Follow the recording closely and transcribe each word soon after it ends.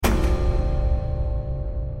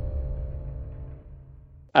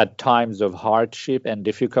at times of hardship and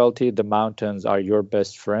difficulty, the mountains are your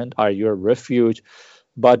best friend, are your refuge.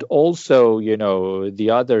 But also, the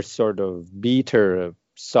other sort of bitter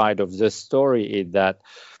side of this story is that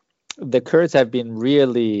the Kurds have been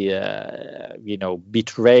really,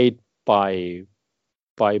 betrayed by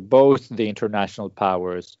both the international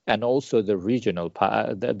powers and also the regional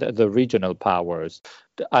powers.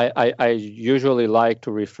 I usually like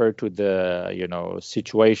to refer to the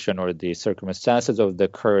situation or the circumstances of the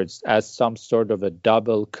Kurds as some sort of a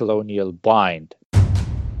double colonial bind.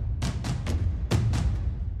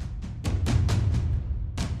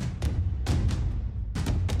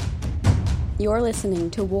 You're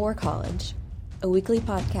listening to War College, a weekly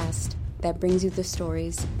podcast that brings you the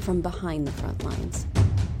stories from behind the front lines.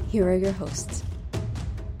 Here are your hosts.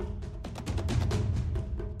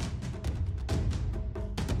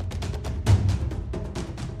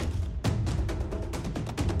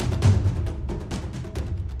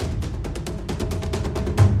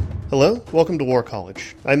 Hello, welcome to War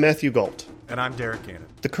College. I'm Matthew Galt. And I'm Derek Gannon.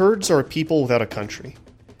 The Kurds are a people without a country.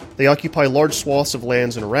 They occupy large swaths of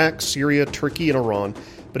lands in Iraq, Syria, Turkey, and Iran,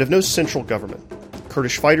 but have no central government.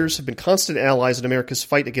 Kurdish fighters have been constant allies in America's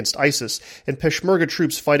fight against ISIS, and Peshmerga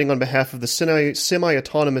troops fighting on behalf of the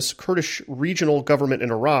semi-autonomous Kurdish regional government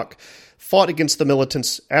in Iraq fought against the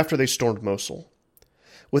militants after they stormed Mosul.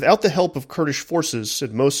 Without the help of Kurdish forces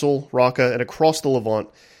in Mosul, Raqqa, and across the Levant,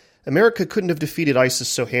 America couldn't have defeated ISIS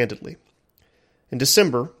so handedly. In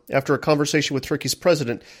December, after a conversation with Turkey's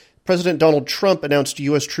President Donald Trump announced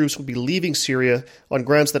U.S. troops would be leaving Syria on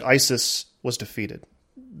grounds that ISIS was defeated.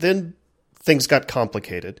 Then things got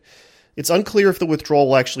complicated. It's unclear if the withdrawal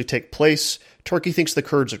will actually take place. Turkey thinks the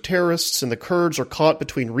Kurds are terrorists, and the Kurds are caught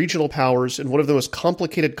between regional powers in one of the most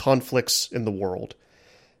complicated conflicts in the world.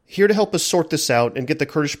 Here to help us sort this out and get the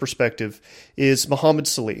Kurdish perspective is Mohammed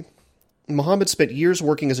Salih. Mohammed spent years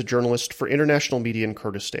working as a journalist for international media in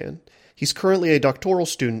Kurdistan. He's currently a doctoral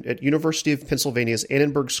student at University of Pennsylvania's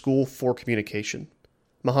Annenberg School for Communication.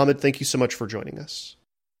 Mohammed, thank you so much for joining us.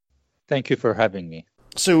 Thank you for having me.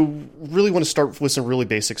 So, really want to start with some really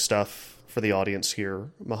basic stuff for the audience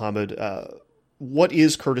here, Mohammed. What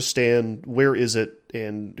is Kurdistan? Where is it?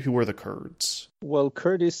 And who are the Kurds? Well,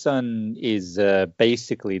 Kurdistan is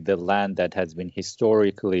basically the land that has been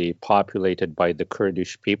historically populated by the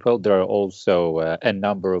Kurdish people. There are also a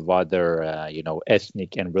number of other,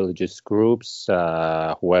 ethnic and religious groups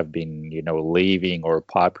who have been, living or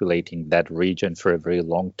populating that region for a very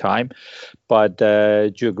long time. But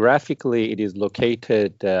geographically, it is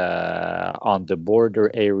located on the border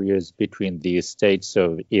areas between the states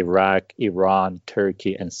of Iraq, Iran,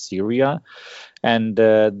 Turkey, and Syria. And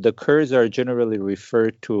the Kurds are generally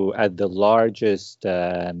referred to as the largest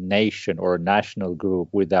nation or national group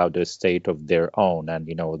without a state of their own. And,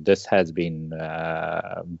 this has been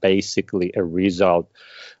basically a result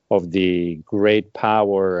of the great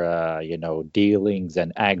power, dealings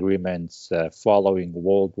and agreements following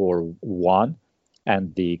World War I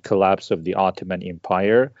and the collapse of the Ottoman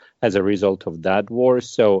Empire as a result of that war.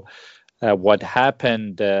 So what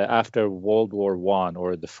happened after World War I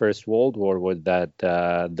or the First World War was that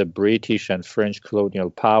the British and French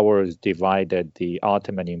colonial powers divided the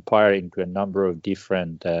Ottoman Empire into a number of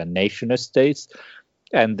different nation states.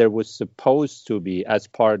 And there was supposed to be, as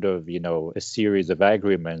part of, a series of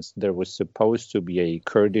agreements, there was supposed to be a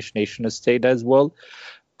Kurdish nation state as well.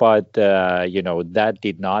 But, that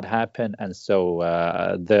did not happen. And so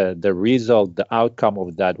the result, the outcome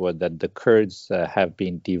of that was that the Kurds have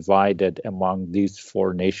been divided among these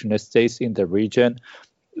four nation states in the region.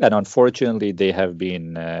 And unfortunately, they have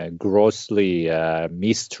been grossly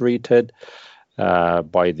mistreated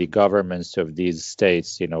by the governments of these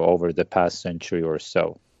states, over the past century or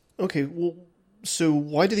so. Okay, well, so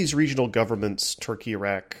why do these regional governments, Turkey,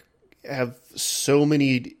 Iraq, have so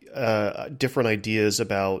many different ideas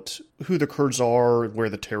about who the Kurds are and where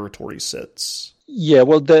the territory sits? Yeah,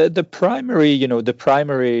 well, the primary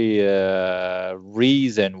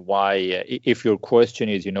reason why, if your question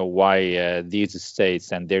is, why these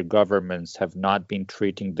states and their governments have not been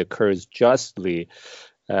treating the Kurds justly,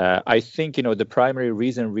 I think, the primary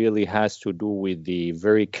reason really has to do with the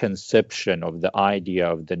very conception of the idea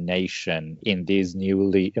of the nation in these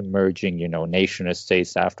newly emerging, nation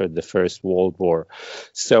states after the First World War.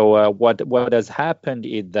 So what has happened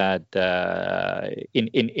is that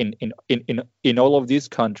in all of these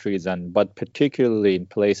countries, but particularly in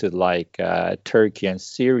places like Turkey and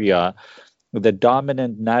Syria, the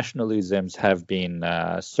dominant nationalisms have been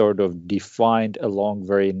sort of defined along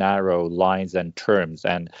very narrow lines and terms,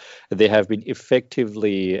 and they have been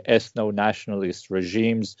effectively ethno-nationalist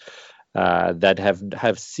regimes that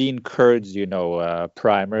have seen Kurds,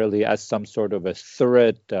 primarily as some sort of a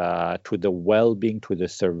threat to the well-being, to the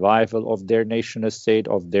survival of their nation-state,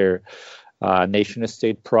 of their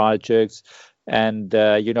nation-state projects. And,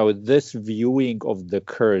 this viewing of the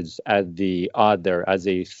Kurds as the other, as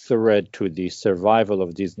a threat to the survival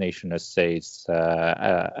of these nation states,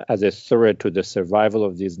 as a threat to the survival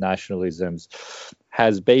of these nationalisms,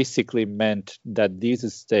 has basically meant that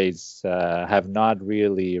these states have not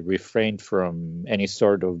really refrained from any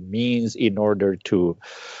sort of means in order to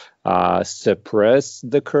suppress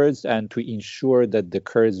the Kurds and to ensure that the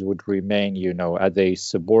Kurds would remain, as a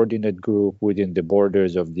subordinate group within the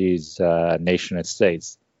borders of these nation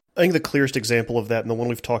states. I think the clearest example of that, and the one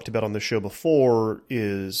we've talked about on the show before,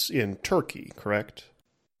 is in Turkey, correct?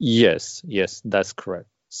 Yes, that's correct.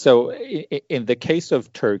 So in the case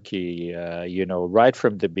of Turkey, right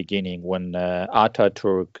from the beginning, when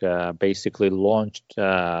Ataturk basically launched,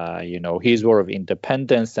 his war of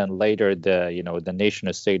independence and later the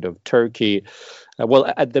nation state of Turkey, well,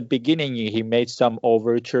 at the beginning, he made some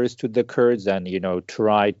overtures to the Kurds and,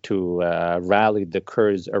 tried to rally the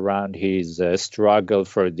Kurds around his struggle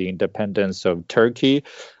for the independence of Turkey.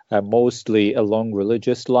 Mostly along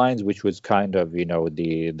religious lines, which was kind of,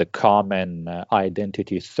 the common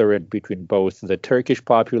identity thread between both the Turkish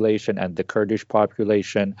population and the Kurdish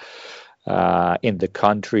population in the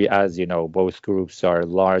country, as, both groups are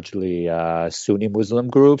largely Sunni Muslim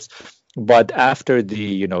groups. But after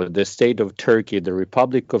the state of Turkey, the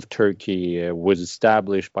Republic of Turkey was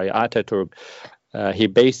established by Ataturk, he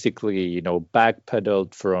basically,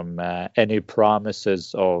 backpedaled from any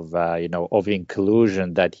promises of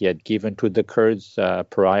inclusion that he had given to the Kurds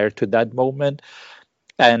prior to that moment.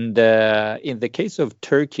 And in the case of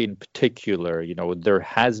Turkey in particular, there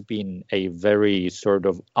has been a very sort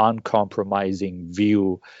of uncompromising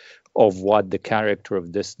view of what the character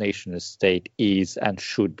of this nation state is and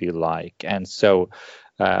should be like. And so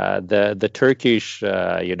the Turkish,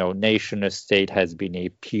 nation state has been a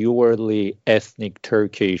purely ethnic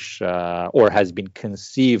Turkish, or has been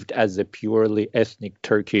conceived as a purely ethnic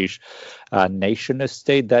Turkish nation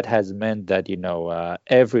state. That has meant that,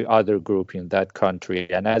 every other group in that country,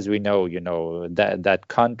 and as we know, that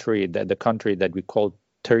country, the country that we call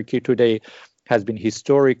Turkey today, has been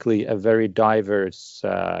historically a very diverse,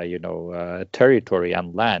 territory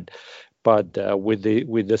and land. But with the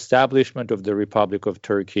establishment of the Republic of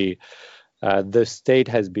Turkey, the state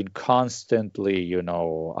has been constantly,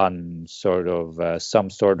 on sort of some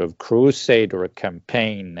sort of crusade or a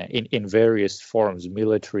campaign in various forms,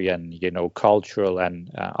 military and, cultural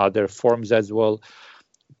and other forms as well,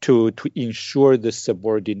 to ensure the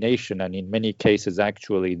subordination and in many cases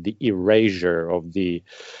actually the erasure of the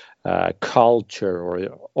culture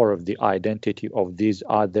or of the identity of these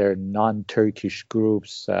other non-Turkish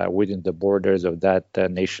groups within the borders of that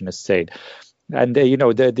nation state. And,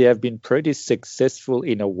 they have been pretty successful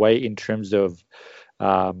in a way in terms of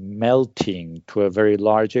melting to a very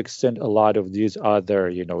large extent a lot of these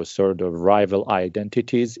other, sort of rival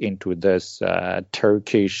identities into this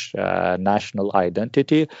Turkish national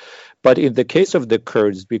identity. But in the case of the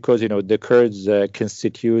Kurds, because, the Kurds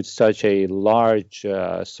constitute such a large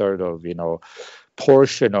sort of,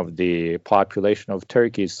 portion of the population of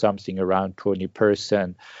Turkey, something around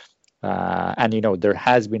 20%. And, there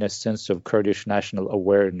has been a sense of Kurdish national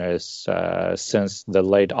awareness since the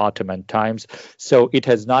late Ottoman times. So it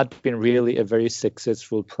has not been really a very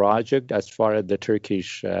successful project as far as the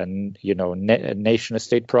Turkish, nation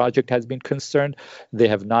state project has been concerned. They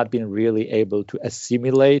have not been really able to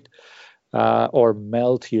assimilate or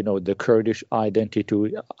melt, the Kurdish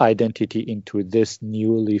identity into this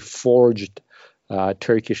newly forged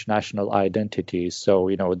Turkish national identity. So,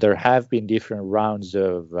 there have been different rounds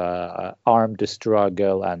of armed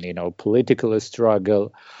struggle and, political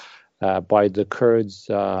struggle by the Kurds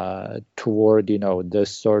toward,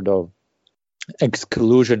 this sort of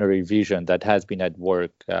exclusionary vision that has been at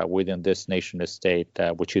work within this nation state,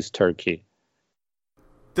 which is Turkey.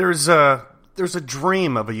 There's a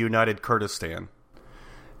dream of a united Kurdistan.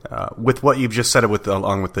 With what you've just said,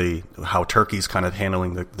 along with how Turkey's kind of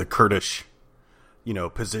handling the Kurdish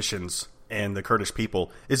positions and the Kurdish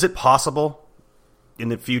people. Is it possible in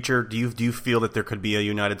the future? Do you feel that there could be a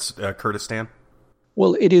united Kurdistan?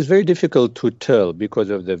 Well, it is very difficult to tell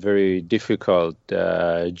because of the very difficult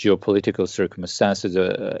geopolitical circumstances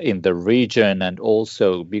in the region, and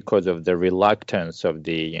also because of the reluctance of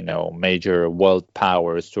the major world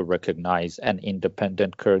powers to recognize an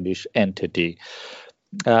independent Kurdish entity.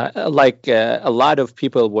 A lot of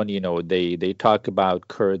people, when they talk about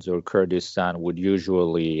Kurds or Kurdistan, would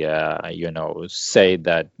usually say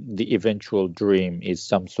that the eventual dream is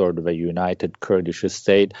some sort of a united Kurdish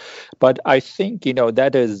state, but I think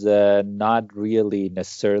that is not really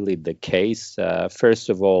necessarily the case. First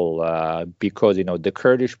of all, because the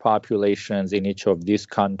Kurdish populations in each of these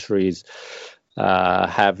countries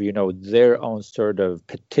have their own sort of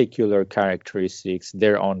particular characteristics,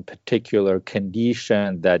 their own particular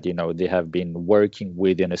condition that they have been working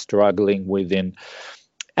within, struggling within,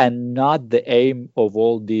 and not the aim of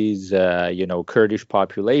all these Kurdish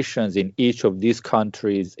populations in each of these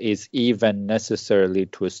countries is even necessarily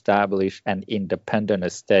to establish an independent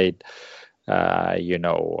state.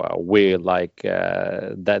 We like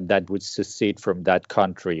that would secede from that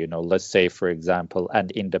country. Let's say, for example, an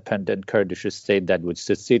independent Kurdish state that would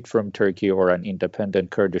secede from Turkey, or an independent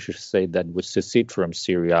Kurdish state that would secede from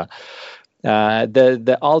Syria.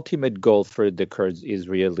 The ultimate goal for the Kurds is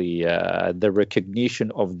really the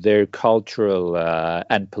recognition of their cultural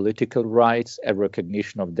and political rights, a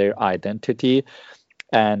recognition of their identity.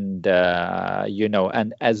 And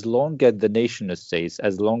and as long as the nation states,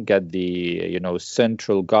 as long as the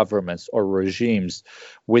central governments or regimes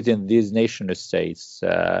within these nation states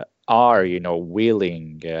are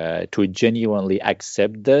willing to genuinely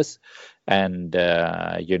accept this, and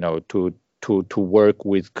to work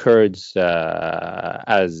with Kurds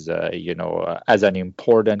as as an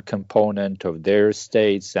important component of their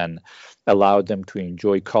states, and allow them to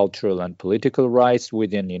enjoy cultural and political rights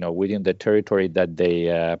within the territory that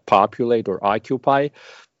they populate or occupy.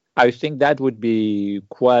 I think that would be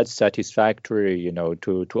quite satisfactory,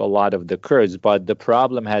 to a lot of the Kurds. But the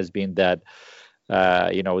problem has been that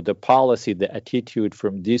the policy, the attitude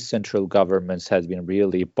from these central governments has been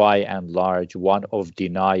really, by and large, one of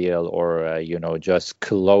denial, or just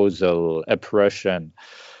colossal oppression,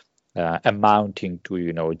 amounting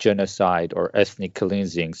to genocide or ethnic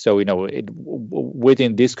cleansing. So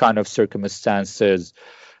within these kind of circumstances,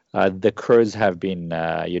 the Kurds have been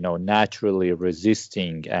naturally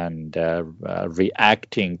resisting and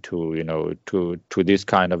reacting to these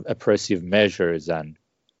kind of oppressive measures, and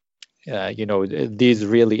these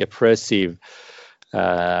really oppressive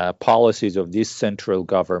policies of these central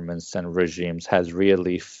governments and regimes has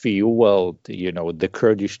really fueled the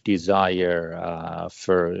Kurdish desire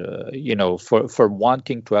for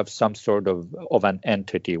wanting to have some sort of an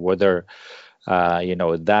entity, whether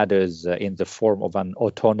that is in the form of an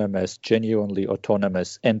genuinely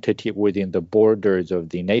autonomous entity within the borders of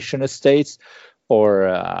the nation states, or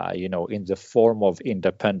in the form of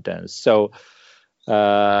independence. So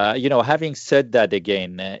having said that,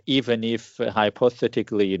 again, even if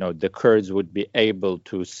hypothetically, the Kurds would be able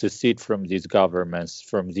to secede from these governments,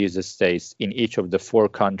 from these states in each of the four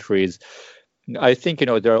countries, I think,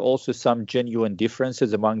 there are also some genuine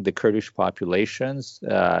differences among the Kurdish populations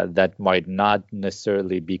that might not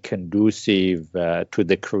necessarily be conducive to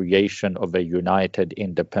the creation of a united,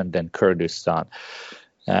 independent Kurdistan.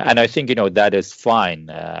 And I think, that is fine.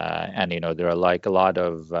 And, there are like a lot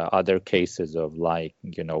of other cases of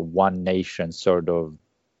one nation sort of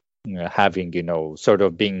having, sort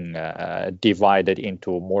of being divided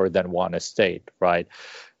into more than one state, right?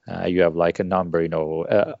 You have like a number,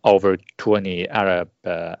 over 20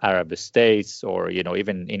 Arab states, or,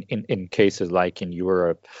 even in cases like in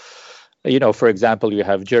Europe, for example, you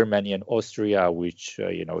have Germany and Austria, which,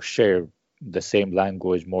 share the same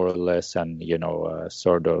language more or less, and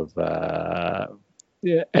sort of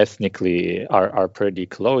ethnically are pretty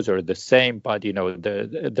close or the same, but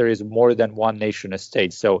there is more than one nation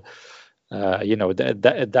state. So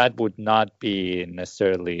that would not be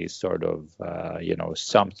necessarily sort of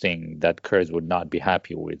something that Kurds would not be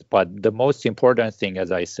happy with. But the most important thing,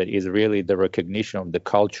 as I said, is really the recognition of the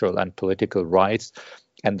cultural and political rights.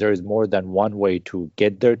 And there is more than one way to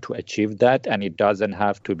get there, to achieve that. And it doesn't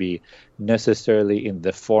have to be necessarily in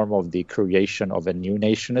the form of the creation of a new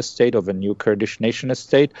nation state, of a new Kurdish nation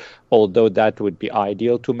state, although that would be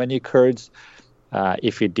ideal to many Kurds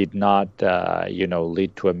if it did not,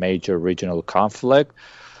 lead to a major regional conflict.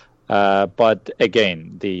 But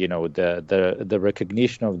again, the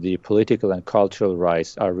recognition of the political and cultural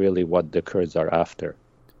rights are really what the Kurds are after.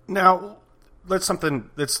 Now, that's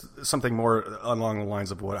something more along the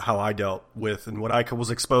lines of how I dealt with and what I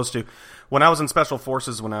was exposed to. When I was in Special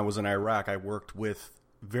Forces, when I was in Iraq, I worked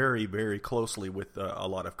very, very closely with a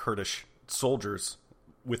lot of Kurdish soldiers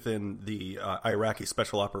within the Iraqi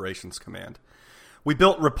Special Operations Command. We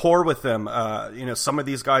built rapport with them. Some of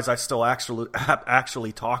these guys I still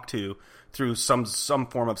actually talk to through some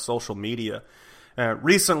form of social media.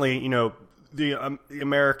 Recently, the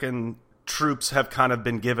American troops have kind of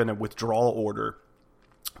been given a withdrawal order.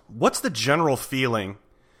 What's the general feeling,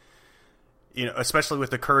 especially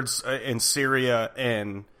with the Kurds in Syria,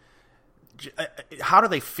 and how do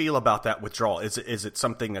they feel about that withdrawal? Is it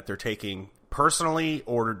something that they're taking personally,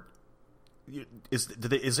 or is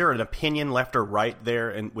there an opinion left or right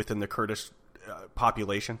there within the Kurdish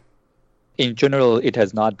population? In general, it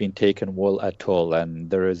has not been taken well at all, and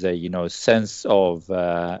there is a sense of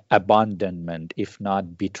abandonment, if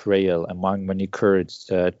not betrayal, among many Kurds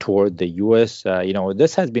toward the U.S.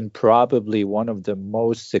 This has been probably one of the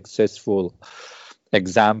most successful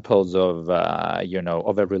examples of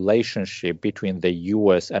of a relationship between the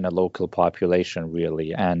U.S. and a local population,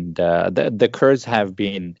 really, and the Kurds have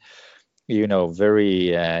been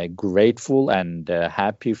very grateful and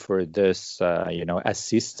happy for this,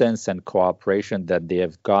 assistance and cooperation that they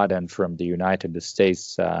have gotten from the United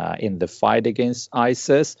States in the fight against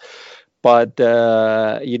ISIS. But,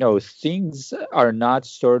 things are not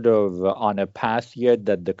sort of on a path yet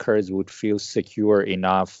that the Kurds would feel secure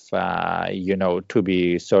enough, to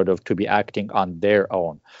be acting on their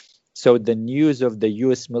own. So the news of the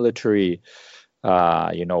U.S. military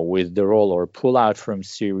withdrawal or pull out from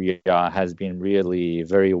Syria has been really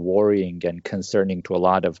very worrying and concerning to a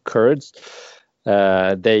lot of Kurds.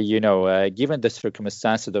 Given the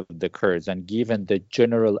circumstances of the Kurds and given the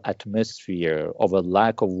general atmosphere of a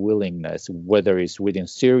lack of willingness, whether it's within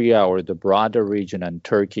Syria or the broader region, and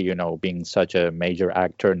Turkey, being such a major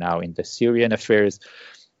actor now in the Syrian affairs,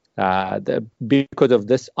 because of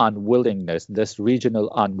this unwillingness, this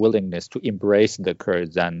regional unwillingness to embrace the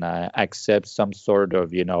Kurds and accept some sort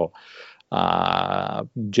of,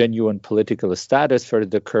 genuine political status for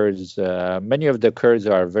the Kurds. Many of the Kurds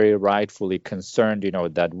are very rightfully concerned,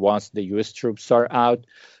 that once the U.S. troops are out,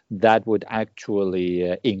 that would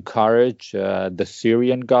actually encourage the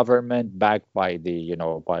Syrian government, backed by the,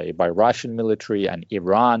 by Russian military and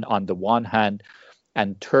Iran on the one hand,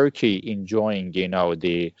 and Turkey enjoying,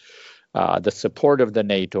 the support of the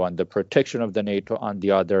NATO and the protection of the NATO on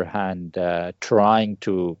the other hand, trying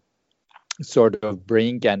to sort of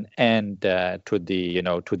bring an end to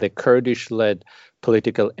the Kurdish-led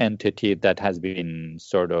political entity that has been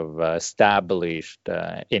sort of established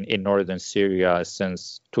in northern Syria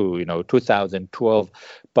since 2012,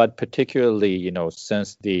 but particularly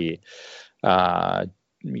since the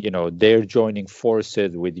they're joining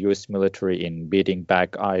forces with U.S. military in beating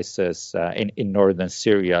back ISIS in northern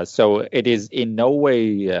Syria. So it is in no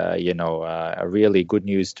way, really good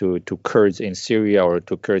news to Kurds in Syria or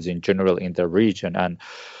to Kurds in general in the region. And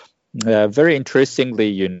very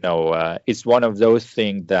interestingly, it's one of those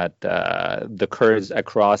things that the Kurds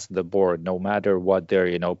across the board, no matter what their,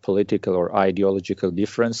 political or ideological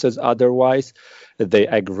differences otherwise, they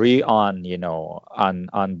agree on,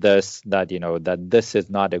 on this, that this is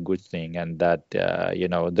not a good thing, and that,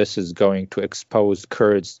 this is going to expose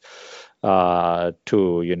Kurds to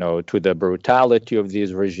the brutality of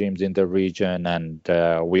these regimes in the region. And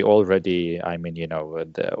we already,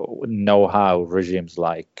 know how regimes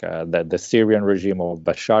like the Syrian regime of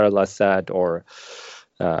Bashar al-Assad or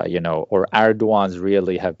Erdogan's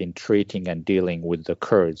really have been treating and dealing with the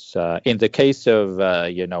Kurds. In the case of,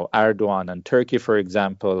 Erdogan and Turkey, for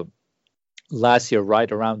example, last year,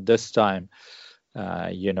 right around this time,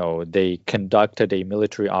 they conducted a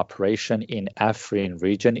military operation in Afrin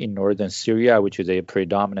region in northern Syria, which is a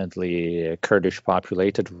predominantly Kurdish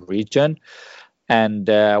populated region. And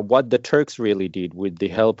what the Turks really did, with the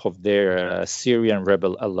help of their Syrian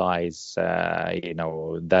rebel allies,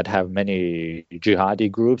 that have many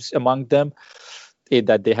jihadi groups among them, is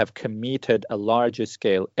that they have committed a larger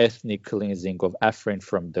scale ethnic cleansing of Afrin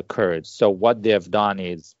from the Kurds. So what they have done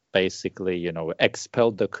is basically,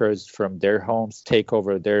 expel the Kurds from their homes, take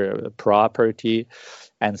over their property,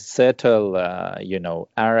 and settle,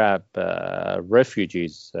 Arab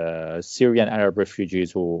refugees, Syrian Arab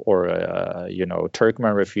refugees or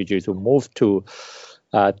Turkmen refugees who moved to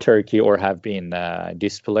Turkey or have been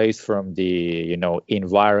displaced from the,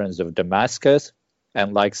 environs of Damascus,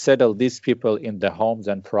 and settle these people in the homes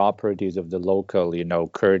and properties of the local,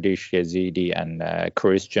 Kurdish, Yazidi, and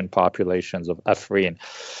Christian populations of Afrin.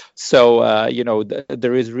 So,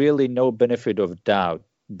 there is really no benefit of doubt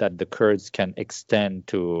that the Kurds can extend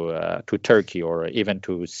to Turkey or even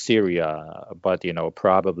to Syria, but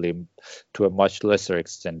probably to a much lesser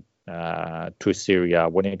extent to Syria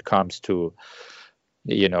when it comes to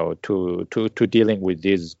to dealing with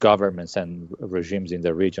these governments and regimes in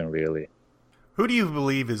the region, really. Who do you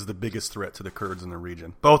believe is the biggest threat to the Kurds in the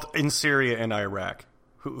region, both in Syria and Iraq?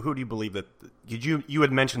 Who do you believe that? You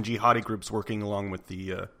had mentioned jihadi groups working along with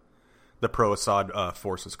the pro-Assad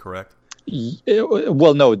forces, correct?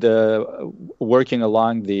 Well, no, the working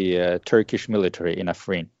along the Turkish military in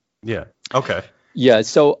Afrin. Yeah. Okay. Yeah,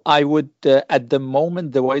 so I would, at the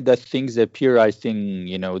moment, the way that things appear, I think,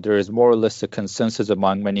 there is more or less a consensus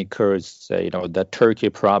among many Kurds, that Turkey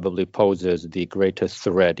probably poses the greatest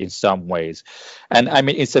threat in some ways. And I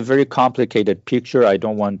mean, it's a very complicated picture. I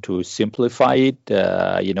don't want to simplify it.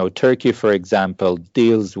 Turkey, for example,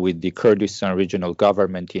 deals with the Kurdistan regional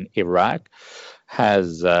government in Iraq,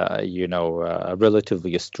 has,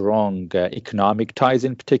 relatively strong economic ties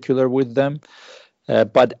in particular with them.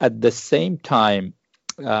 But at the same time,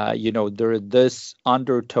 there is this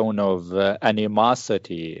undertone of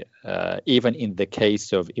animosity, even in the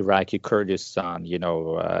case of Iraqi Kurdistan,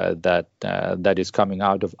 that is coming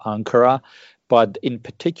out of Ankara. But in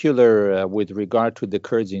particular, with regard to the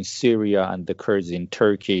Kurds in Syria and the Kurds in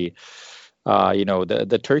Turkey,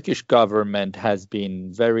 the Turkish government has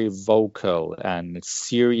been very vocal and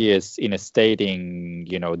serious in stating,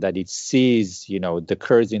 that it sees, the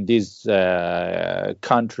Kurds in these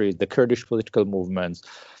countries, the Kurdish political movements,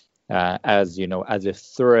 as a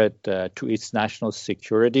threat to its national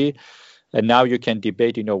security. And now you can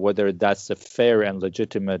debate, whether that's a fair and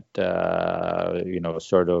legitimate,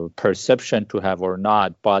 sort of perception to have or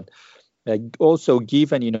not. But also,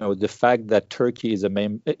 given the fact that Turkey is a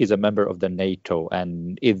member of the NATO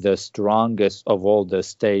and is the strongest of all the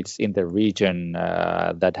states in the region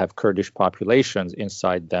that have Kurdish populations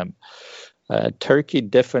inside them, Turkey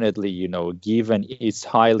definitely, given its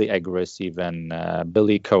highly aggressive and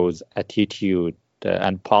bellicose attitude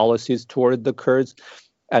and policies toward the Kurds,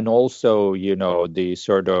 and also, the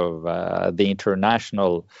sort of the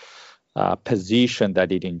international position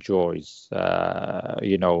that it enjoys,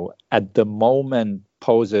 at the moment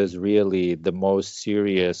poses really the most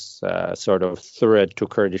serious sort of threat to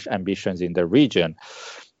Kurdish ambitions in the region.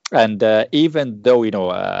 And even though,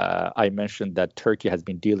 I mentioned that Turkey has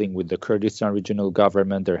been dealing with the Kurdistan regional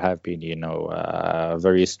government, there have been,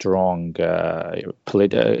 very strong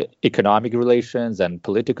economic relations and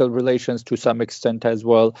political relations to some extent as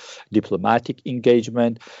well, diplomatic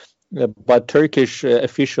engagement. But Turkish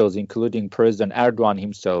officials, including President Erdogan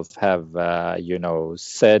himself, have,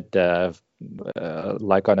 said,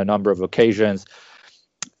 like on a number of occasions,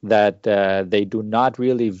 that they do not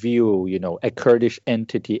really view, a Kurdish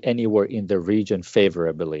entity anywhere in the region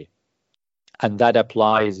favorably. And that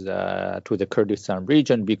applies to the Kurdistan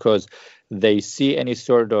region because they see any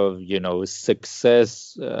sort of,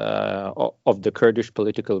 success of the Kurdish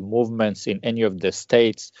political movements in any of the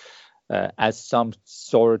states as some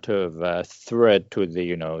sort of threat to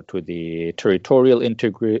the territorial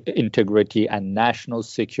integrity and national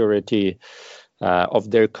security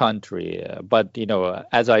of their country. But,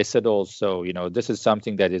 as I said also, this is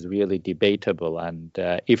something that is really debatable. And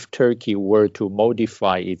if Turkey were to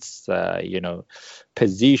modify its,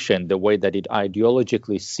 position, the way that it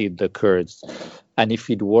ideologically sees the Kurds, and if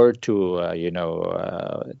it were to,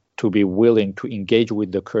 to be willing to engage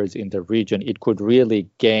with the Kurds in the region, it could really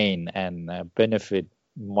gain and benefit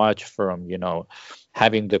much from,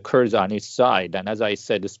 having the Kurds on its side. And as I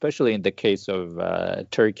said, especially in the case of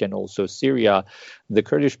Turkey and also Syria, the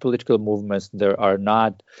Kurdish political movements, they are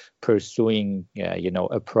not pursuing,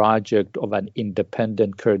 a project of an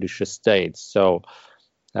independent Kurdish state. So,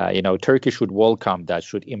 Turkey should welcome that,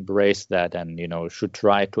 should embrace that, and, should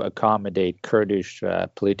try to accommodate Kurdish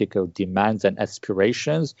political demands and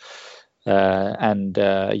aspirations. Then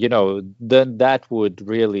that would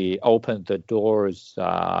really open the doors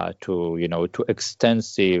to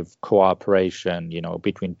extensive cooperation,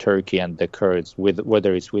 between Turkey and the Kurds,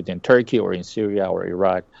 whether it's within Turkey or in Syria or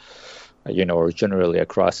Iraq, or generally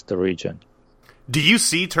across the region. Do you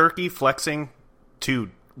see Turkey flexing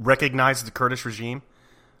to recognize the Kurdish regime,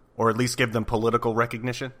 or at least give them political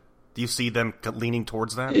recognition? Do you see them leaning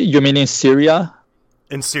towards that? You mean in Syria?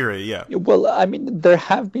 In Syria, yeah. Well, I mean, there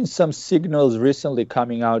have been some signals recently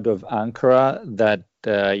coming out of Ankara that,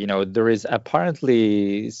 there is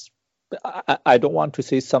apparently, I don't want to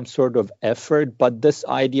say some sort of effort, but this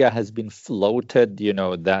idea has been floated,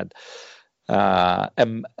 that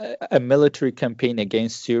a military campaign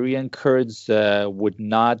against Syrian Kurds would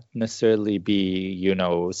not necessarily be,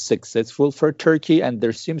 successful for Turkey. And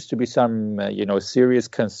there seems to be some, serious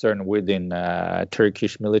concern within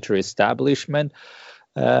Turkish military establishment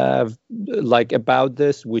about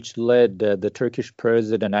this, which led the Turkish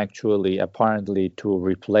president actually apparently to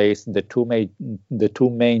replace the two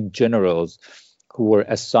main generals who were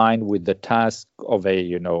assigned with the task of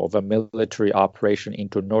a military operation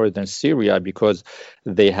into northern Syria, because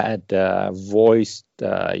they had voiced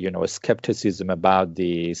skepticism about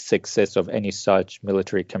the success of any such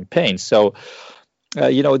military campaign. So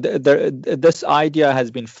This idea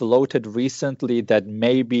has been floated recently that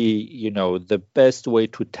maybe, the best way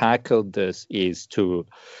to tackle this is to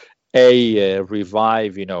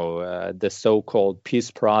revive, the so-called peace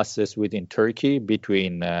process within Turkey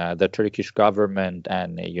between the Turkish government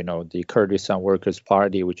and, the Kurdistan Workers'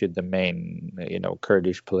 Party, which is the main,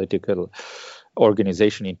 Kurdish political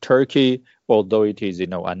organization in Turkey, although it is,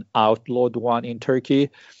 an outlawed one in Turkey.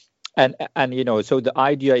 And so the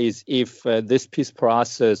idea is if this peace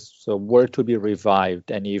process were to be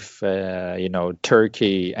revived, and if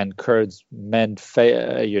Turkey and Kurds mend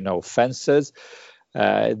fences,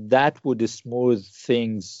 that would smooth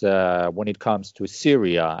things when it comes to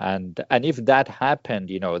Syria, and if that happened,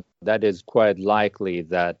 that is quite likely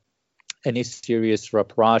that any serious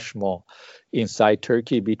rapprochement inside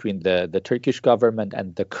Turkey between the Turkish government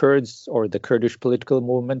and the Kurds or the Kurdish political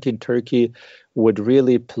movement in Turkey would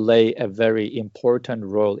really play a very important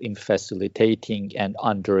role in facilitating and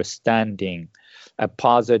understanding a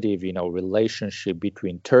positive, relationship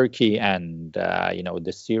between Turkey and,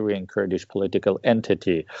 the Syrian Kurdish political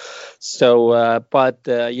entity. So, but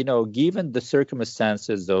given the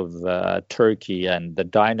circumstances of Turkey and the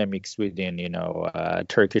dynamics within,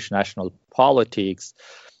 Turkish national politics,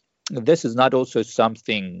 this is not also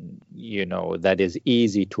something, that is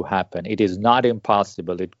easy to happen. It is not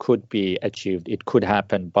impossible. It could be achieved. It could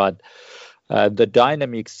happen, but the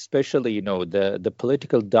dynamics, especially, the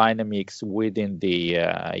political dynamics within the,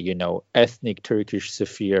 ethnic Turkish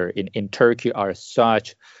sphere in Turkey are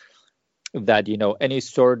such that, any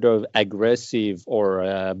sort of aggressive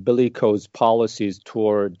or bellicose policies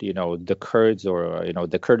toward, the Kurds or,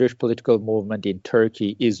 the Kurdish political movement in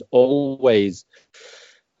Turkey is always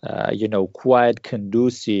quite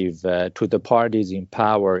conducive to the parties in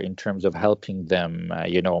power in terms of helping them,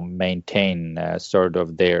 maintain sort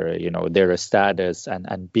of their status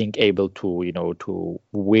and being able to, to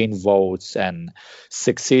win votes and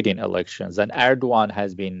succeed in elections. And Erdogan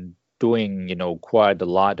has been doing, quite a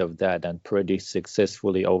lot of that and pretty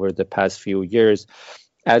successfully over the past few years.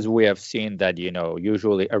 As we have seen that,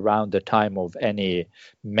 usually around the time of any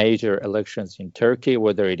major elections in Turkey,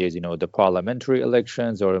 whether it is, the parliamentary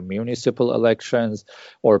elections or municipal elections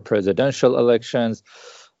or presidential elections,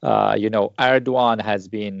 Erdogan has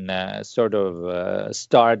been sort of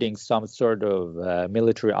starting some sort of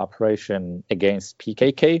military operation against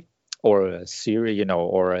PKK or Syria,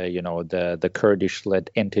 or, the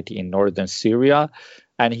Kurdish-led entity in northern Syria.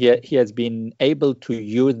 And he has been able to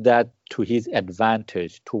use that to his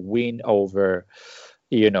advantage to win over,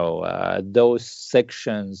 those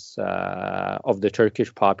sections of the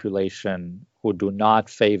Turkish population who do not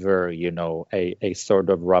favor, a sort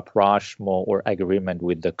of rapprochement or agreement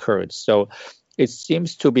with the Kurds. So it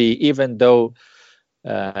seems to be, even though,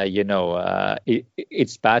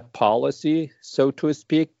 it's bad policy, so to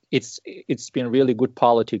speak, it's been really good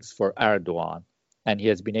politics for Erdogan. And he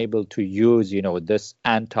has been able to use, this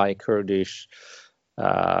anti-Kurdish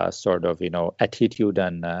sort of, attitude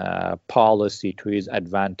and policy to his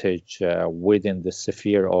advantage within the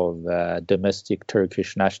sphere of domestic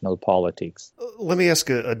Turkish national politics. Let me ask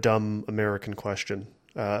a dumb American question,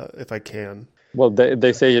 if I can. Well,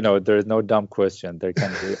 they say, there's no dumb question. There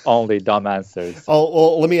can be only dumb answers.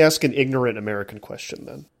 Well, let me ask an ignorant American question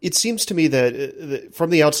then. It seems to me that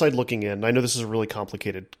from the outside looking in, I know this is a really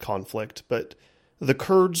complicated conflict, but the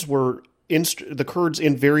Kurds in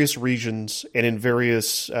various regions and in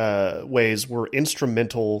various ways were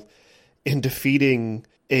instrumental in defeating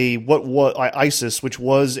ISIS, which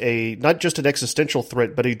was not just an existential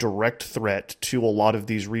threat, but a direct threat to a lot of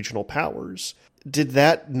these regional powers. Did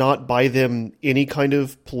that not buy them any kind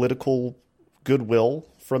of political goodwill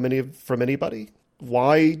from anybody?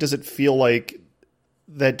 Why does it feel like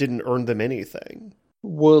that didn't earn them anything?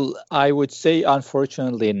 Well, I would say,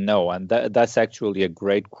 unfortunately, no. And that's actually a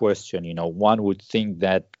great question. One would think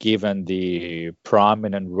that given the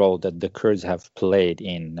prominent role that the Kurds have played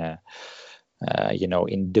in,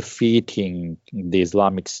 in defeating the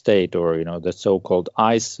Islamic State or, the so-called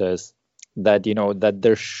ISIS, that, that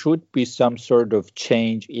there should be some sort of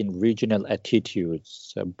change in regional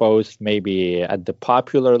attitudes, both maybe at the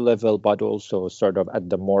popular level, but also sort of at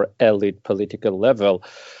the more elite political level.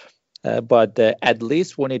 But at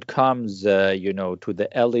least when it comes, to the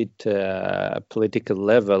elite political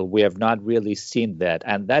level, we have not really seen that.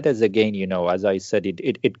 And that is, again, as I said,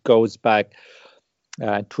 it goes back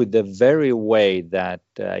to the very way that,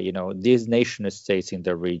 these nation states in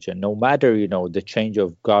the region, no matter, the change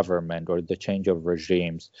of government or the change of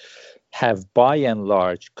regimes, have by and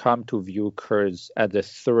large come to view Kurds as a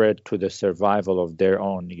threat to the survival of their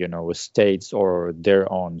own, states or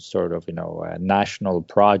their own sort of, national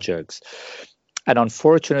projects. And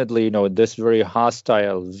unfortunately, this very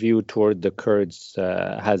hostile view toward the Kurds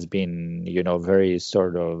has been,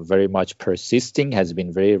 very much persisting, has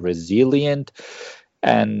been very resilient,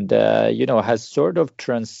 and has sort of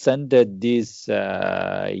transcended these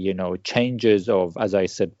changes of, as I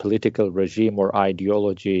said, political regime or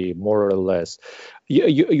ideology, more or less.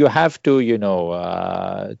 You have to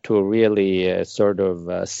to really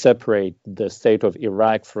separate the state of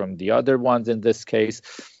Iraq from the other ones in this case,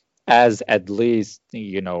 as at least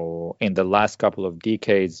in the last couple of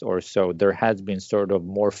decades or so there has been sort of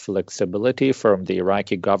more flexibility from the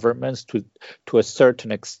Iraqi governments to a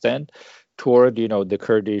certain extent toward the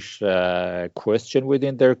Kurdish question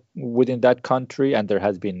within that country, and there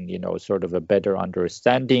has been sort of a better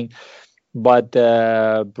understanding. But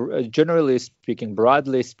generally speaking,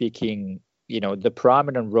 broadly speaking, the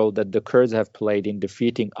prominent role that the Kurds have played in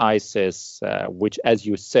defeating ISIS, which, as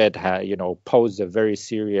you said, posed a very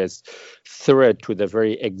serious threat to the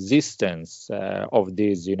very existence of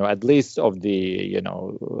these, at least of the,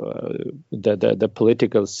 the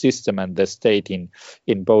political system and the state in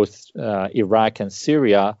both Iraq and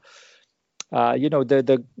Syria.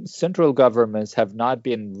 The central governments have not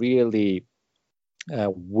been really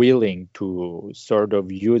willing to sort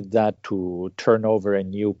of use that to turn over a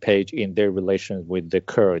new page in their relations with the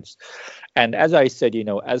Kurds. And as I said,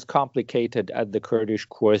 as complicated as the Kurdish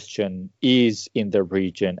question is in the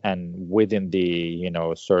region and within the,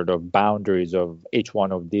 sort of boundaries of each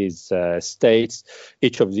of these states,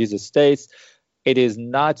 it is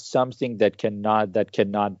not something that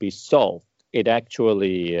cannot be solved. It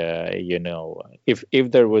actually,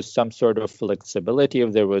 if there was some sort of flexibility,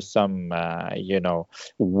 if there was some,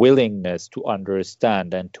 willingness to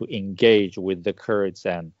understand and to engage with the Kurds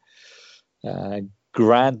and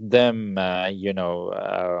grant them,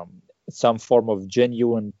 some form of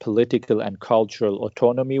genuine political and cultural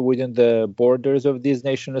autonomy within the borders of these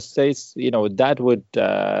nation states, that would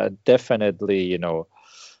definitely,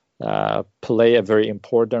 play a very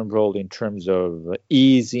important role in terms of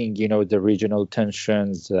easing, the regional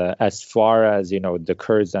tensions as far as, the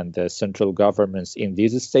Kurds and the central governments in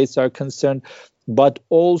these states are concerned. But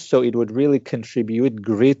also it would really contribute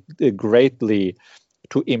greatly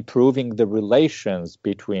to improving the relations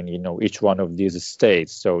between, each one of these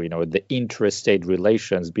states. So, the intrastate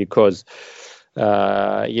relations, because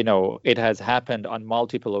it has happened on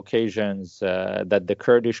multiple occasions that the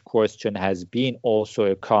Kurdish question has been also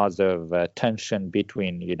a cause of tension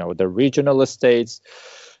between, the regional states.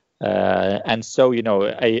 And so,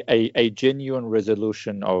 a genuine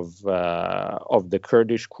resolution of the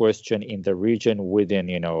Kurdish question in the region within,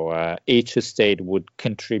 each state would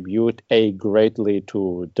contribute greatly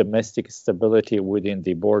to domestic stability within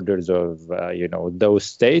the borders of, those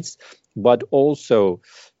states, but also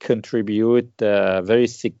contribute very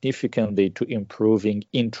significantly to improving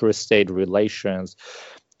intrastate relations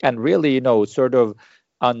and really, sort of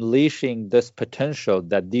unleashing this potential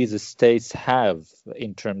that these states have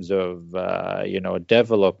in terms of,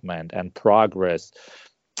 development and progress,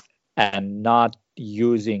 and not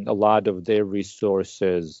using a lot of their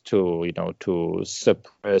resources to, to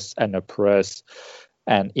suppress and oppress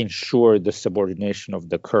and ensure the subordination of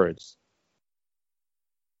the Kurds.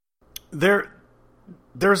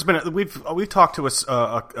 There's been we've talked to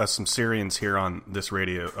some Syrians here on this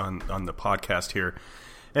radio on the podcast here,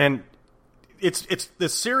 and it's the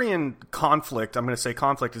Syrian conflict. I'm going to say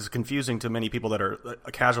conflict is confusing to many people that are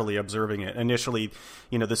casually observing it. Initially,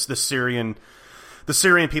 the Syrian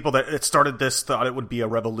people that started this thought it would be a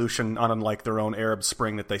revolution, not unlike their own Arab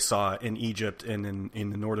Spring that they saw in Egypt and in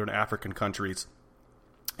the northern African countries.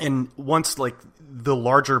 And once like the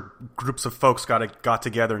larger groups of folks got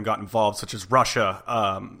together and got involved, such as Russia,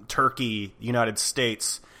 Turkey, the United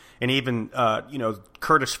States, and even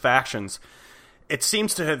Kurdish factions, it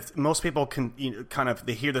seems to have most people can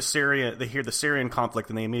they hear the Syrian conflict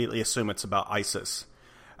and they immediately assume it's about ISIS.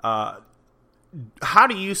 How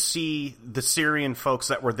do you see the Syrian folks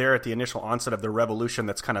that were there at the initial onset of the revolution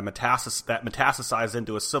that's kind of metastasized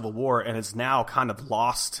into a civil war and has now kind of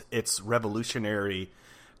lost its revolutionary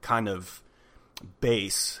kind of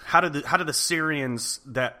base? How do the Syrians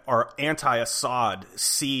that are anti-Assad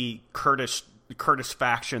see Kurdish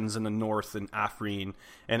factions in the north in Afrin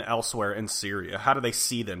and elsewhere in Syria? How do they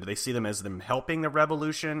see them? Do they see them as them helping the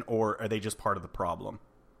revolution, or are they just part of the problem?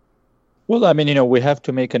 Well, I mean, we have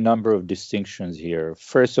to make a number of distinctions here.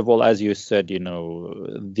 First of all, as you said,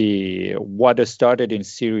 what started in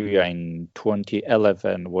Syria in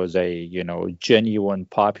 2011 was a, genuine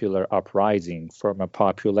popular uprising from a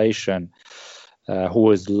population who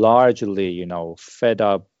was largely, fed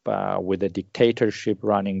up with a dictatorship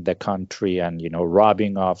running the country and,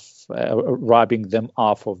 robbing them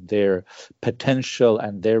off of their potential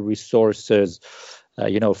and their resources,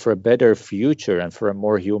 for a better future and for a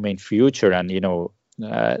more humane future. And,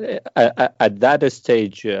 at that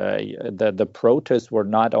stage, the protests were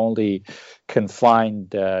not only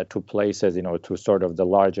confined to places, to sort of the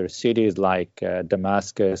larger cities like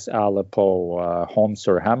Damascus, Aleppo, Homs,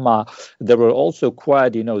 or Hama. There were also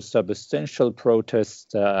quite, substantial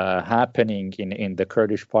protests happening in the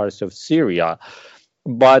Kurdish parts of Syria.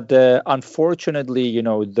 But unfortunately,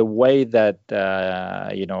 the way that,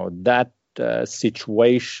 that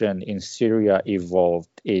situation in Syria evolved,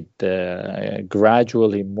 it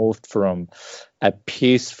gradually moved from a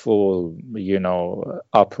peaceful,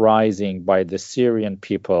 uprising by the Syrian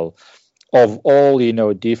people of all,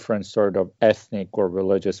 different sort of ethnic or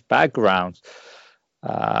religious backgrounds,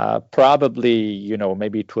 probably,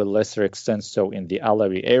 maybe to a lesser extent so in the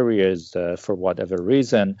Alawi areas for whatever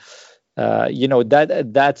reason.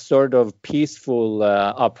 That sort of peaceful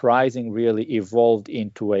uprising really evolved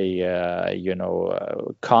into a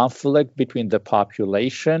conflict between the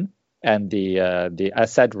population and the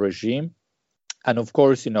Assad regime. And of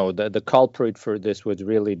course, the culprit for this was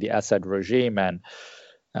really the Assad regime and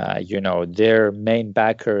their main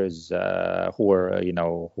backers who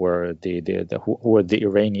were the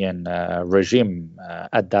Iranian regime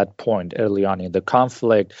at that point early on in the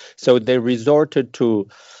conflict. So they resorted to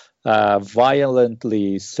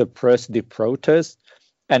violently suppress the protest,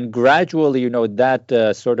 and gradually,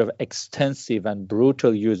 that sort of extensive and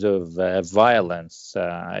brutal use of violence,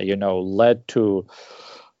 led to,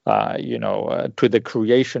 to the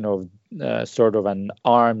creation of sort of an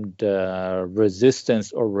armed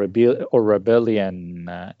resistance or rebellion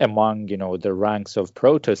among, the ranks of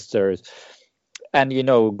protesters. And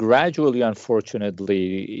gradually,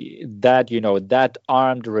 unfortunately, that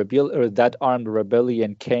armed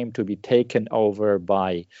rebellion came to be taken over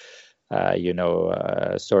by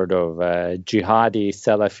sort of jihadi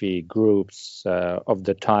Salafi groups of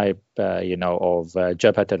the type of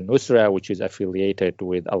Jabhat al-Nusra, which is affiliated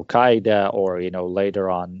with Al-Qaeda, or later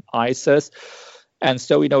on ISIS. And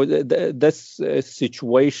so, this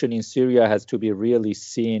situation in Syria has to be really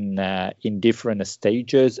seen in different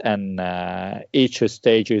stages, and each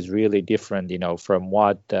stage is really different, from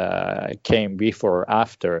what came before or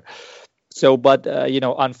after. So, but,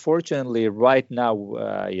 unfortunately, right now,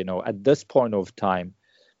 at this point of time,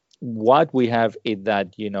 what we have is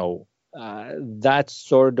that, that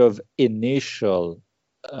sort of initial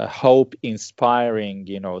hope-inspiring,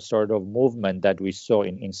 sort of movement that we saw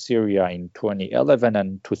in Syria in 2011,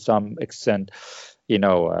 and to some extent,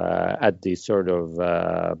 at the sort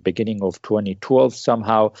of beginning of 2012,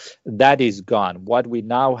 somehow that is gone. What we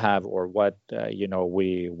now have, or what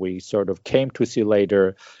we sort of came to see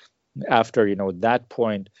later, after that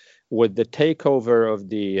point, with the takeover of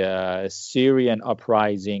the Syrian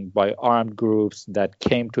uprising by armed groups that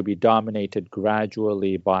came to be dominated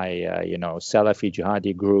gradually by, Salafi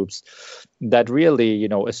jihadi groups that really,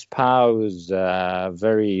 espouse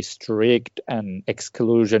very strict and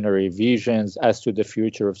exclusionary visions as to the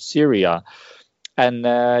future of Syria. And,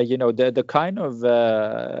 the kind of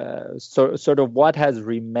sort of what has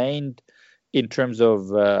remained in terms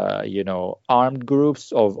of, armed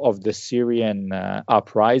groups of the Syrian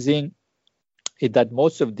uprising, is that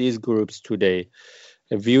most of these groups today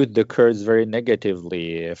viewed the Kurds very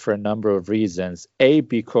negatively for a number of reasons. A,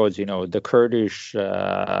 because, the Kurdish,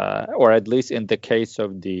 or at least in the case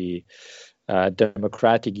of the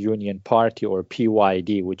Democratic Union Party, or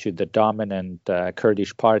PYD, which is the dominant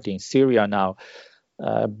Kurdish party in Syria now,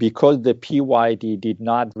 because the PYD did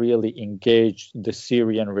not really engage the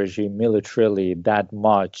Syrian regime militarily that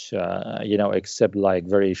much, except like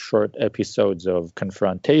very short episodes of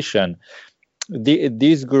confrontation.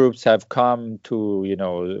 These groups have come to,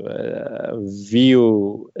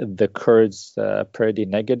 view the Kurds pretty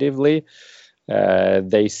negatively.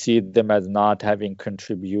 They see them as not having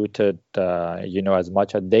contributed, as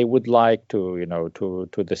much as they would like to,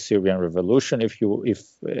 to the Syrian revolution, if you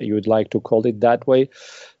would like to call it that way.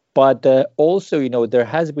 But also, there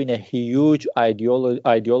has been a huge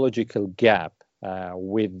ideological gap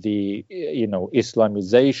with the,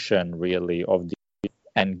 Islamization really of the.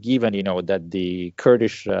 And given, that the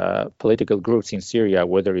Kurdish political groups in Syria,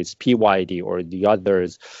 whether it's PYD or the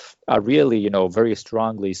others, are really, very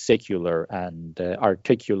strongly secular and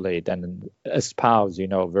articulate and espouse,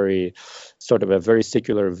 very sort of a very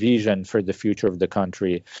secular vision for the future of the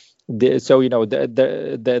country. So,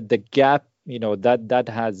 the gap, that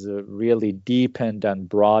has really deepened and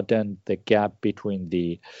broadened the gap between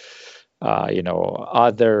the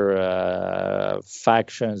other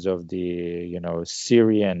factions of the,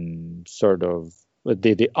 Syrian sort of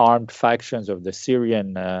the armed factions of the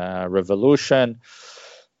Syrian revolution,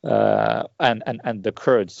 and the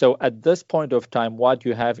Kurds. So at this point of time, what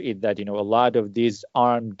you have is that, a lot of these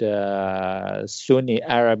armed Sunni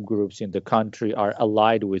Arab groups in the country are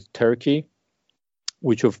allied with Turkey,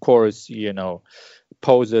 which of course,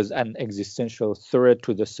 poses an existential threat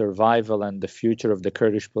to the survival and the future of the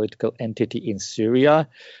Kurdish political entity in Syria.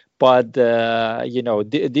 But,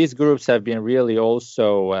 these groups have been really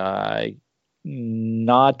also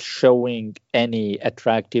not showing any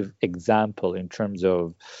attractive example in terms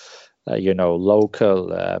of,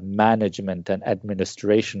 local management and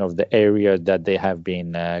administration of the area that they have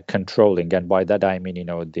been controlling. And by that, I mean,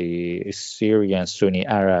 the Syrian Sunni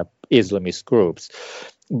Arab Islamist groups.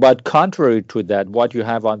 But contrary to that, what you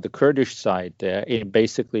have on the Kurdish side,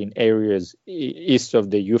 basically in areas east of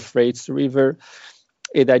the Euphrates River,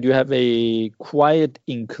 is that you have a quite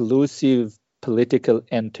inclusive political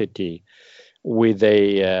entity with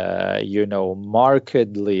a,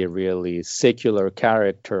 markedly really secular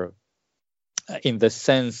character, in the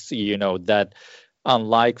sense, that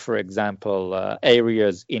unlike, for example,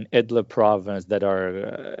 areas in Idlib province that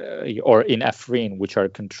are, or in Afrin, which are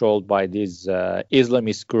controlled by these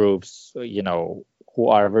Islamist groups, who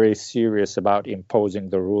are very serious about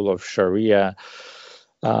imposing the rule of Sharia.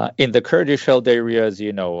 In the Kurdish-held areas,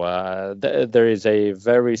 there is a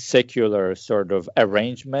very secular sort of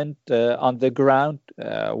arrangement on the ground,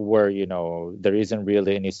 where, there isn't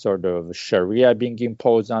really any sort of Sharia being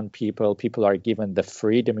imposed on people. People are given the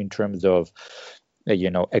freedom in terms of,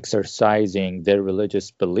 exercising their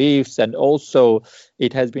religious beliefs. And also,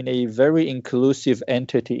 it has been a very inclusive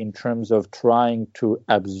entity in terms of trying to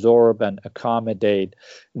absorb and accommodate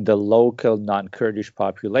the local non-Kurdish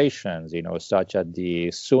populations, such as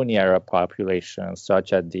the Sunni Arab population,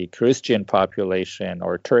 such as the Christian population,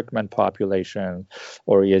 or Turkmen population,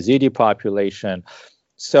 or Yazidi population.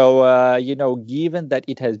 So, given that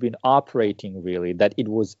it has been operating really, that it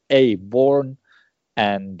was born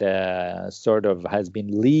and sort of has been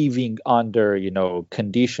living under,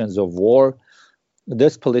 conditions of war,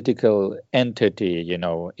 this political entity,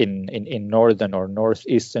 in northern or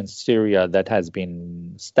northeastern Syria that has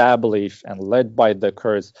been established and led by the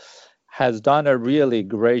Kurds, has done a really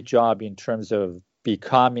great job in terms of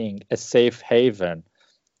becoming a safe haven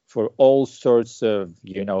for all sorts of,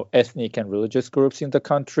 ethnic and religious groups in the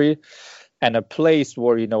country, and a place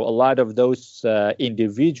where, a lot of those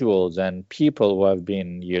individuals and people who have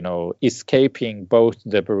been, escaping both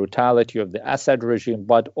the brutality of the Assad regime,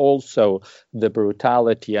 but also the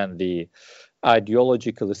brutality and the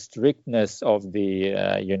ideological strictness of the,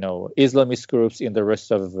 Islamist groups in the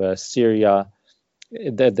rest of Syria.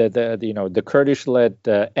 The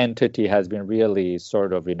Kurdish-led entity has been really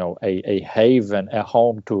sort of, a haven, a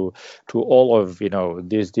home to all of,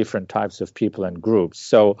 these different types of people and groups.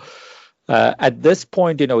 So, at this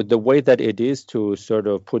point, the way that it is, to sort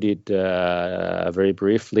of put it very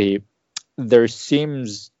briefly, there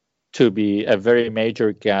seems to be a very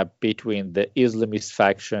major gap between the Islamist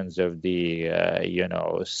factions of the,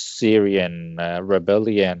 Syrian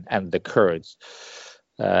rebellion and the Kurds.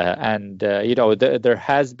 There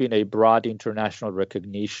has been a broad international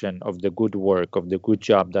recognition of the good work, of the good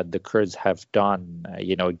job that the Kurds have done,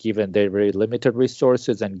 given their very limited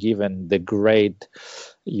resources and given the great,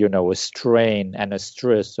 strain and a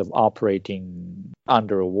stress of operating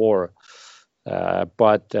under a war.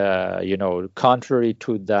 But contrary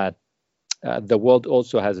to that, the world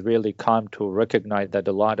also has really come to recognize that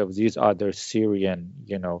a lot of these other Syrian,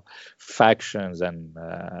 factions, and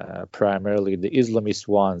primarily the Islamist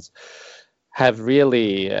ones, have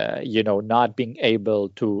really, not been able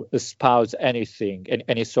to espouse anything,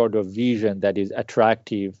 any sort of vision that is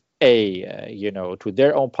attractive, to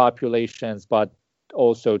their own populations, but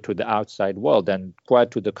also to the outside world. And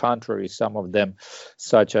quite to the contrary, some of them,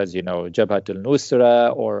 such as, Jabhat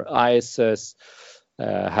al-Nusra or ISIS,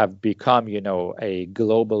 have become, a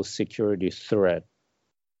global security threat,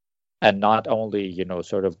 and not only,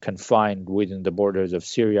 sort of confined within the borders of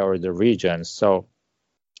Syria or the region. So,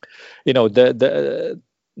 the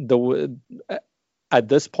at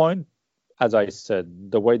this point, as I said,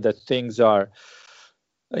 the way that things are,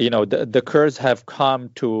 the Kurds have come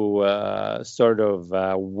to sort of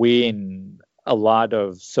win a lot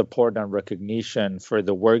of support and recognition for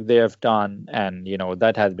the work they have done, and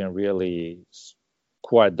that has been really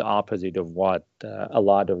quite the opposite of what a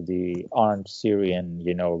lot of the armed Syrian,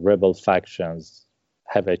 rebel factions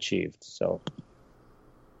have achieved. So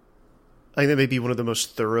I think that may be one of the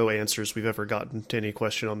most thorough answers we've ever gotten to any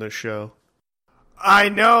question on this show. I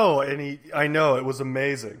know, I know, it was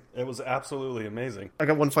amazing. It was absolutely amazing. I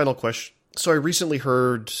got one final question. So I recently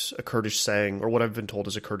heard a Kurdish saying, or what I've been told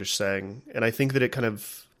is a Kurdish saying, and I think that it kind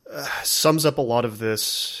of sums up a lot of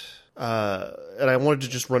this. And I wanted to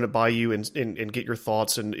just run it by you and get your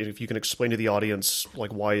thoughts, and if you can explain to the audience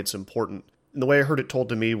like why it's important. And the way I heard it told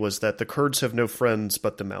to me was that the Kurds have no friends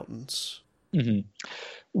but the mountains. Mm-hmm.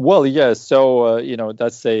 Well, yeah. So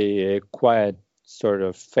that's a quite sort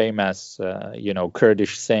of famous,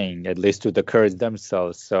 Kurdish saying, at least to the Kurds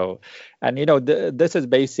themselves. So, and this is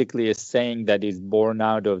basically a saying that is born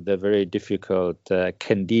out of the very difficult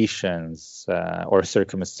conditions or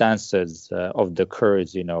circumstances of the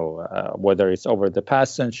Kurds. Whether it's over the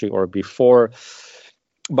past century or before.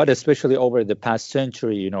 But especially over the past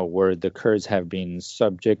century, where the Kurds have been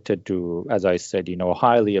subjected to, as I said,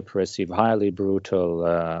 highly oppressive, highly brutal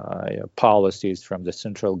policies from the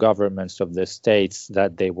central governments of the states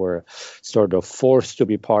that they were sort of forced to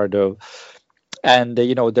be part of. And,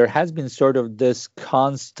 there has been sort of this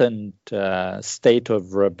constant state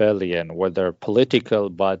of rebellion, whether political,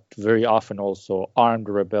 but very often also armed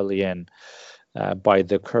rebellion by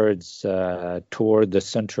the Kurds toward the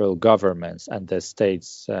central governments and the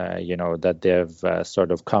states, that they've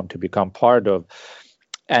sort of come to become part of.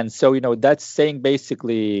 And so, that saying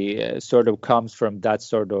basically sort of comes from that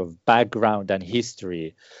sort of background and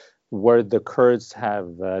history where the Kurds have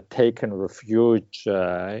taken refuge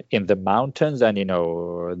in the mountains, and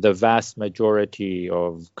the vast majority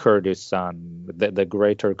of Kurdistan, the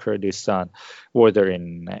greater Kurdistan, whether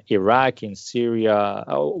in Iraq, in Syria,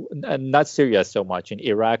 not Syria so much, in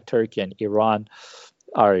Iraq, Turkey, and Iran,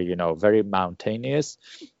 are very mountainous.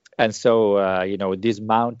 And so, these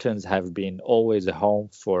mountains have been always a home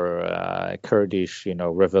for Kurdish,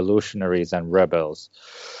 revolutionaries and rebels.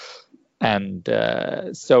 And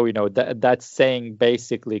so, that saying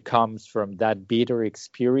basically comes from that bitter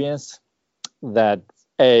experience that,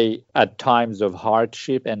 at times of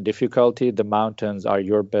hardship and difficulty, the mountains are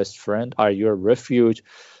your best friend, are your refuge.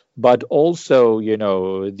 But also,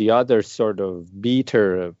 the other sort of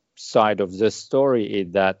bitter side of this story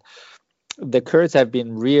is that the Kurds have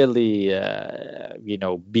been really,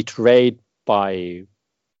 betrayed by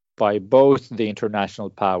both the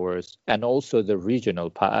international powers and also the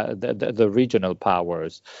regional the regional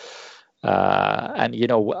powers. And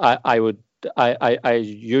I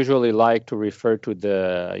usually like to refer to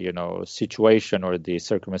the situation or the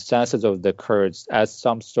circumstances of the Kurds as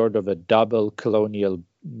some sort of a double colonial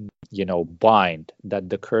bind, that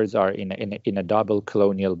the Kurds are in a double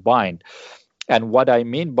colonial bind. And what I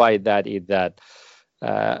mean by that is that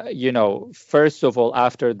first of all,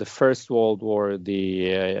 after the First World War,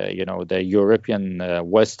 the European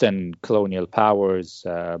Western colonial powers,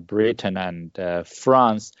 Britain and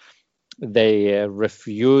France, they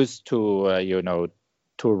refused to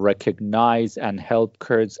recognize and help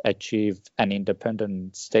Kurds achieve an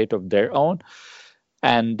independent state of their own.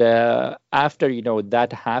 And after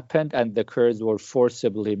that happened, and the Kurds were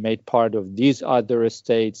forcibly made part of these other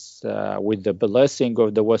states with the blessing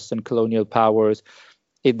of the Western colonial powers,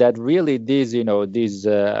 that really these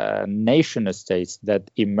nation states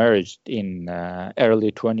that emerged in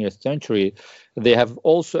early 20th century, they have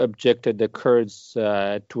also objected the Kurds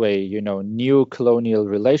to a new colonial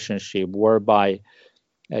relationship whereby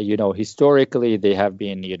historically they have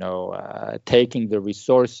been taking the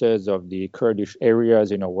resources of the Kurdish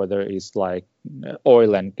areas, whether it's like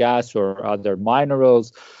oil and gas or other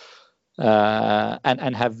minerals,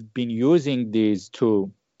 and have been using these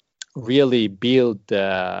to really build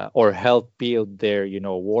or help build their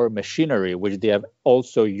war machinery, which they have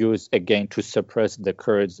also used again to suppress the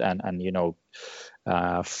Kurds and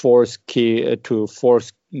force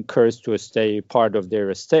Kurds to stay part of their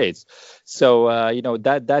estates. So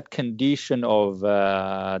that condition of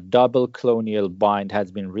double colonial bind has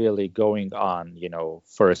been really going on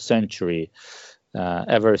for a century,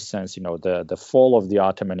 ever since the fall of the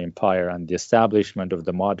Ottoman Empire and the establishment of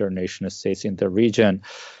the modern nation states in the region.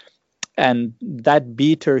 And that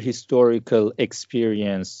bitter historical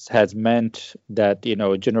experience has meant that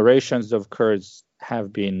generations of Kurds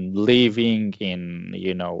have been living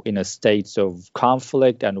in a states of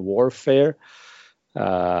conflict and warfare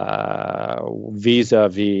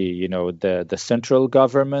vis-a-vis the central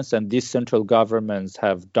governments, and these central governments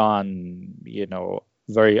have done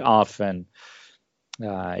very often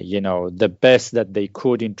the best that they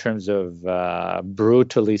could in terms of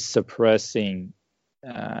brutally suppressing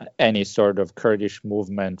any sort of Kurdish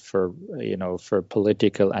movement for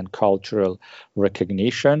political and cultural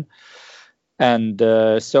recognition. And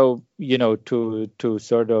so, to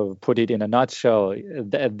sort of put it in a nutshell,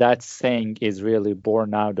 that saying is really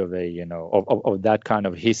born out of of that kind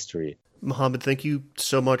of history. Mohammed, thank you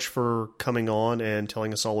so much for coming on and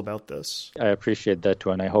telling us all about this. I appreciate that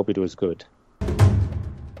too, and I hope it was good.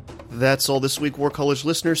 That's all this week, War College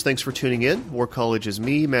listeners. Thanks for tuning in. War College is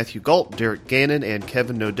me, Matthew Galt, Derek Gannon, and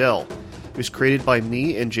Kevin Nodell. It was created by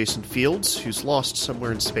me and Jason Fields, who's lost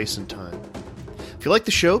somewhere in space and time. If you like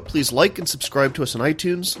the show, please like and subscribe to us on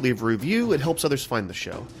iTunes, leave a review, it helps others find the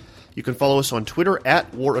show. You can follow us on Twitter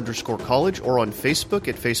at war_college or on Facebook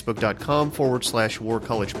at facebook.com/War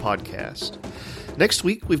College Podcast. Next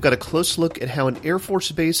week, we've got a close look at how an Air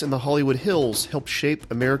Force base in the Hollywood Hills helped shape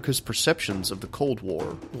America's perceptions of the Cold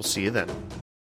War. We'll see you then.